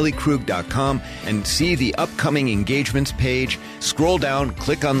 go to elliekrug.com and see the upcoming engagements page. Scroll down,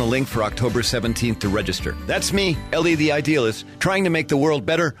 click on the link for October 17th to register. That's me, Ellie the Idealist, trying to make the world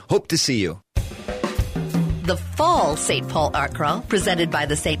better. Hope to see you. The fall St. Paul Art Crawl, presented by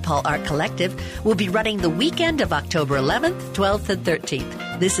the St. Paul Art Collective, will be running the weekend of October 11th, 12th, and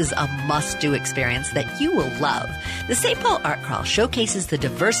 13th. This is a must-do experience that you will love. The St. Paul Art Crawl showcases the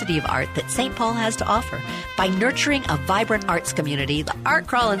diversity of art that St. Paul has to offer. By nurturing a vibrant arts community, the Art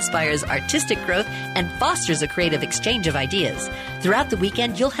Crawl inspires artistic growth and fosters a creative exchange of ideas. Throughout the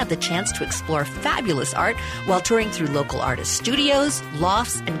weekend, you'll have the chance to explore fabulous art while touring through local artist studios,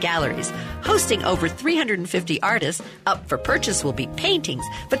 lofts, and galleries. Hosting over 350 artists, up for purchase will be paintings,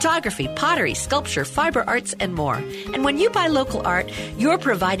 photography, pottery, sculpture, fiber arts, and more. And when you buy local art, you're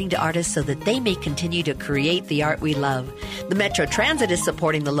providing to artists so that they may continue to create the art we love. The Metro Transit is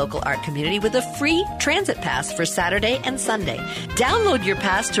supporting the local art community with a free transit pass for Saturday and Sunday. Download your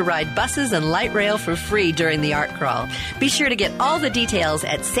pass to ride buses and light rail for free during the Art Crawl. Be sure to get all the details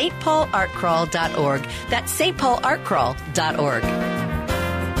at stpaulartcrawl.org. That's stpaulartcrawl.org.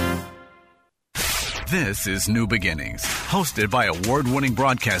 This is New Beginnings, hosted by award-winning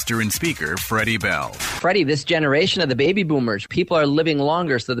broadcaster and speaker Freddie Bell. Freddie, this generation of the baby boomers, people are living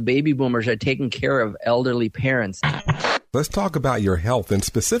longer, so the baby boomers are taking care of elderly parents. Let's talk about your health, and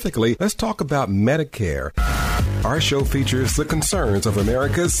specifically, let's talk about Medicare. Our show features the concerns of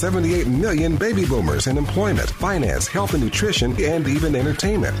America's 78 million baby boomers in employment, finance, health and nutrition, and even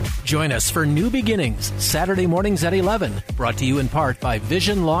entertainment. Join us for New Beginnings, Saturday mornings at 11, brought to you in part by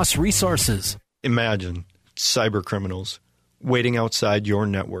Vision Loss Resources. Imagine cyber criminals waiting outside your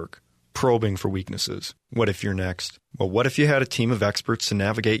network, probing for weaknesses. What if you're next? Well, what if you had a team of experts to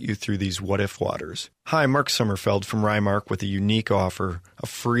navigate you through these what-if waters? Hi, Mark Sommerfeld from Rymark with a unique offer, a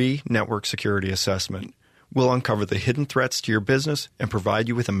free network security assessment. We'll uncover the hidden threats to your business and provide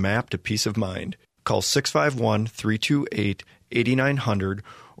you with a map to peace of mind. Call 651-328-8900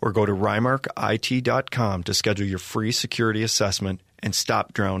 or go to rymarkit.com to schedule your free security assessment and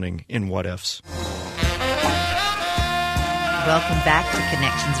stop drowning in what-ifs. Welcome back to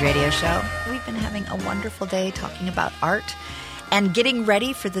Connections Radio Show. We've been having a wonderful day talking about art and getting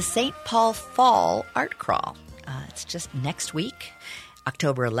ready for the St. Paul Fall Art Crawl. It's just next week,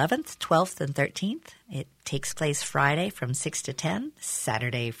 October 11th, 12th, and 13th. It takes place Friday from 6 to 10,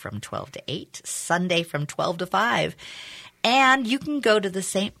 Saturday from 12 to 8, Sunday from 12 to 5. And you can go to the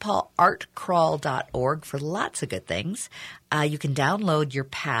stpaulartcrawl.org for lots of good things. You can download your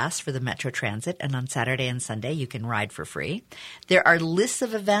pass for the Metro Transit, and on Saturday and Sunday you can ride for free. There are lists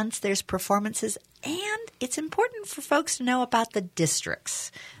of events, there's performances, and it's important for folks to know about the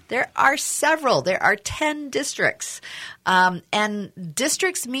districts. There are several. There are 10 districts. And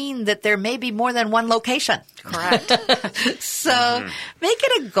districts mean that there may be more than one location. Correct. So make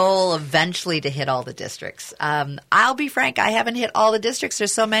it a goal eventually to hit all the districts. I'll be frank, I haven't hit all the districts.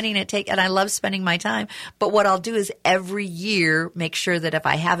 There's so many, and I love spending my time. But what I'll do is every year make sure that if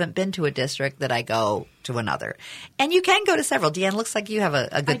I haven't been to a district that I go to another. And you can go to several. Deanne, looks like you have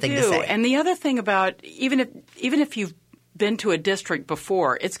a good thing to say. And the other thing about even if you've been to a district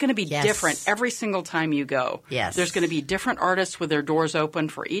before, it's going to be different every single time you go. Yes. There's going to be different artists with their doors open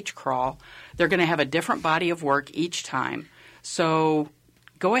for each crawl. They're going to have a different body of work each time. So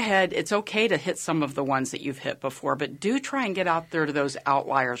go ahead. It's okay to hit some of the ones that you've hit before, but do try and get out there to those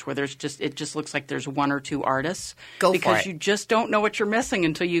outliers where it just looks like there's one or two artists. Go for it. Because you just don't know what you're missing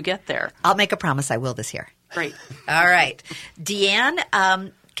until you get there. I'll make a promise I will this year. Great. All right.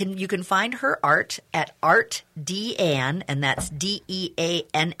 Deanne, you can find her art at artdeanne, and that's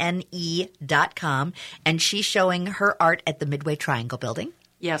DEANNE.com, and she's showing her art at the Midway Triangle Building.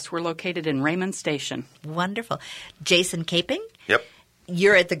 Yes, we're located in Raymond Station. Wonderful. Jason Caping? Yep.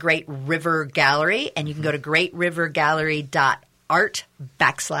 You're at the Great River Gallery, and you can go to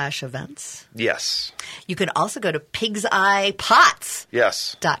greatrivergallery.art/events. Yes. You can also go to pigseyepots.com.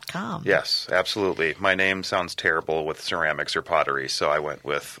 Yes. Yes, absolutely. My name sounds terrible with ceramics or pottery, so I went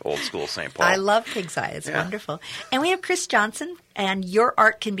with old school St. Paul. I love Pig's Eye. It's wonderful. And we have Chris Johnson, and your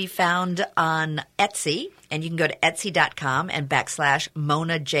art can be found on Etsy, and you can go to etsy.com and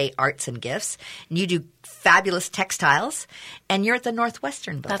 /Mona J Arts and Gifts. And you do fabulous textiles, and you're at the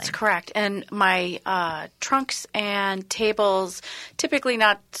Northwestern Building. That's correct. And my trunks and tables, typically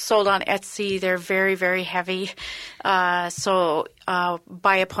not sold on Etsy. They're very, very heavy. So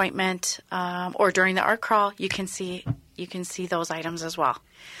by appointment or during the art crawl, you can see those items as well.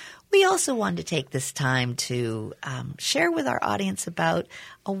 We also wanted to take this time to share with our audience about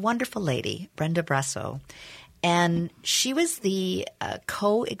a wonderful lady, Brenda Brasso. And she was the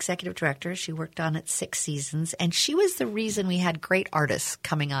co-executive director. She worked on it 6 seasons, and she was the reason we had great artists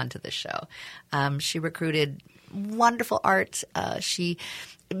coming onto the show. She recruited wonderful art. She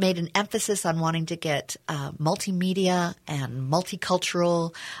made an emphasis on wanting to get multimedia and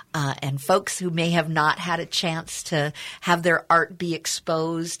multicultural and folks who may have not had a chance to have their art be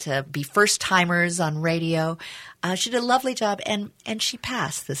exposed, to be first-timers on radio. She did a lovely job, and she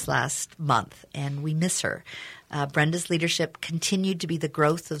passed this last month, and we miss her. Brenda's leadership continued to be the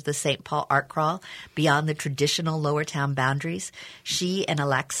growth of the St. Paul Art Crawl beyond the traditional Lower Town boundaries. She and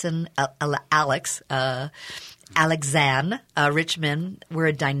Alexanne Richmond were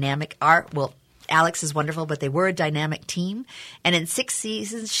a dynamic Alex is wonderful, but they were a dynamic team. And in 6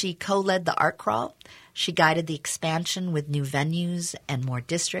 seasons, she co-led the Art Crawl. She guided the expansion with new venues and more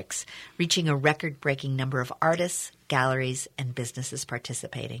districts, reaching a record-breaking number of artists, galleries, and businesses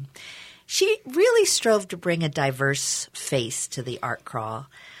participating. She really strove to bring a diverse face to the Art Crawl.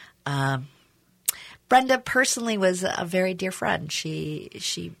 Brenda personally was a very dear friend.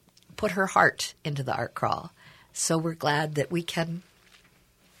 She put her heart into the Art Crawl. So we're glad that we can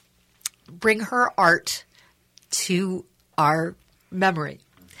bring her art to our memory.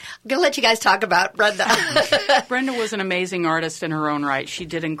 I'm going to let you guys talk about Brenda. Brenda was an amazing artist in her own right. She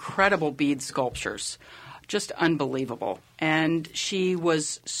did incredible bead sculptures, just unbelievable. And she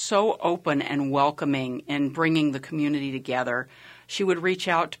was so open and welcoming in bringing the community together. She would reach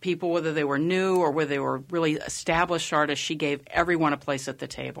out to people, whether they were new or whether they were really established artists. She gave everyone a place at the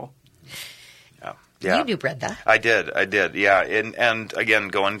table. Yeah. You knew Brenda. I did. Yeah. And again,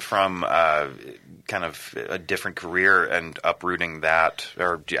 going from kind of a different career and uprooting that,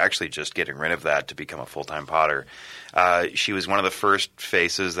 or actually just getting rid of that to become a full-time potter. She was one of the first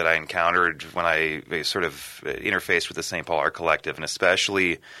faces that I encountered when I sort of interfaced with the St. Paul Art Collective, and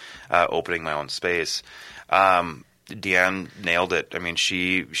especially opening my own space. Deanne nailed it. I mean,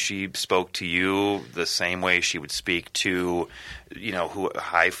 she spoke to you the same way she would speak to,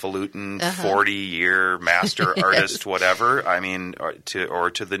 highfalutin 40-year master artist, whatever. I mean,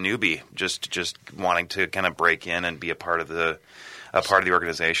 or to the newbie, just wanting to kind of break in and be a part of the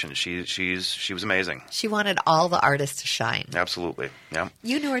organization. She was amazing. She wanted all the artists to shine. Absolutely. Yeah.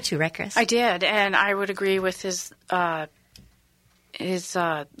 You knew her too, right, Chris? I did, and I would agree with his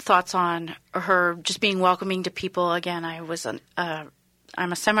thoughts on her just being welcoming to people. Again, I'm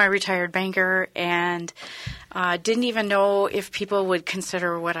a semi-retired banker and didn't even know if people would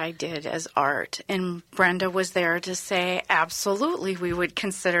consider what I did as art. And Brenda was there to say, absolutely, we would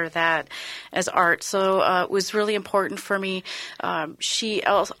consider that as art. So it was really important for me. She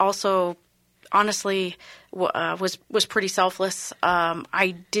also honestly was pretty selfless.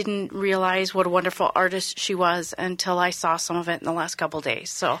 I didn't realize what a wonderful artist she was until I saw some of it in the last couple of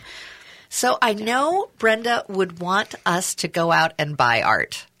days. So I know Brenda would want us to go out and buy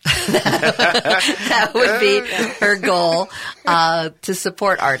art. That would be her goal, to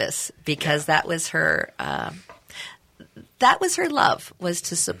support artists, because that was her love, was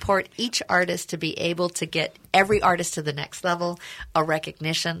to support each artist, to be able to get every artist to the next level, a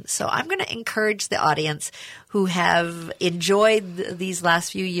recognition. So I'm going to encourage the audience who have enjoyed these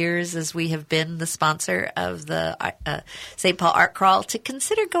last few years as we have been the sponsor of the St. Paul Art Crawl to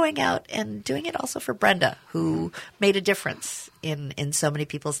consider going out and doing it also for Brenda, who made a difference in so many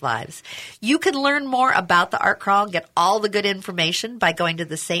people's lives. You can learn more about the Art Crawl, get all the good information by going to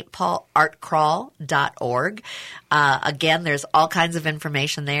the stpaulartcrawl.org. Again, there's all kinds of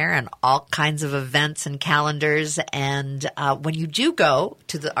information there and all kinds of events and calendars. And when you do go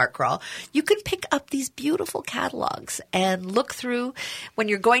to the Art Crawl, you can pick up these beautiful catalogs and look through. When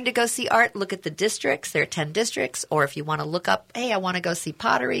you're going to go see art, look at the districts. There are 10 districts. Or if you want to look up, hey, I want to go see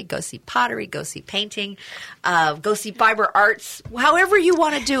pottery, go see painting, go see fiber arts. However you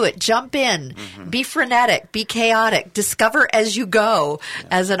want to do it, jump in, be frenetic, be chaotic, discover as you go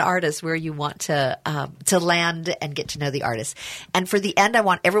as an artist where you want to land and get to know the artist. And for the end, I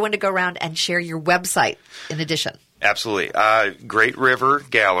want everyone to go around and share your website in addition. Absolutely.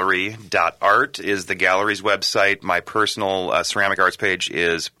 GreatRiverGallery.art is the gallery's website. My personal ceramic arts page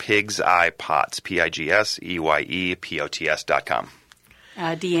is Pig's Eye Pots, PIGSEYEPOTS.com.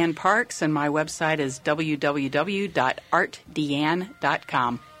 Deanne Parks, and my website is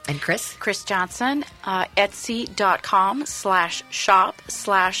www.artdeanne.com. And Chris? Chris Johnson,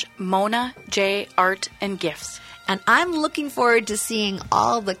 Etsy.com/shop/Mona J Art and Gifts. And I'm looking forward to seeing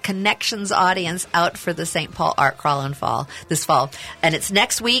all the Connections audience out for the St. Paul Art Crawl this fall. And it's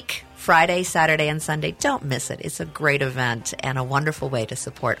next week, Friday, Saturday, and Sunday. Don't miss it. It's a great event and a wonderful way to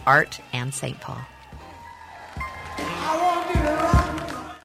support art and St. Paul.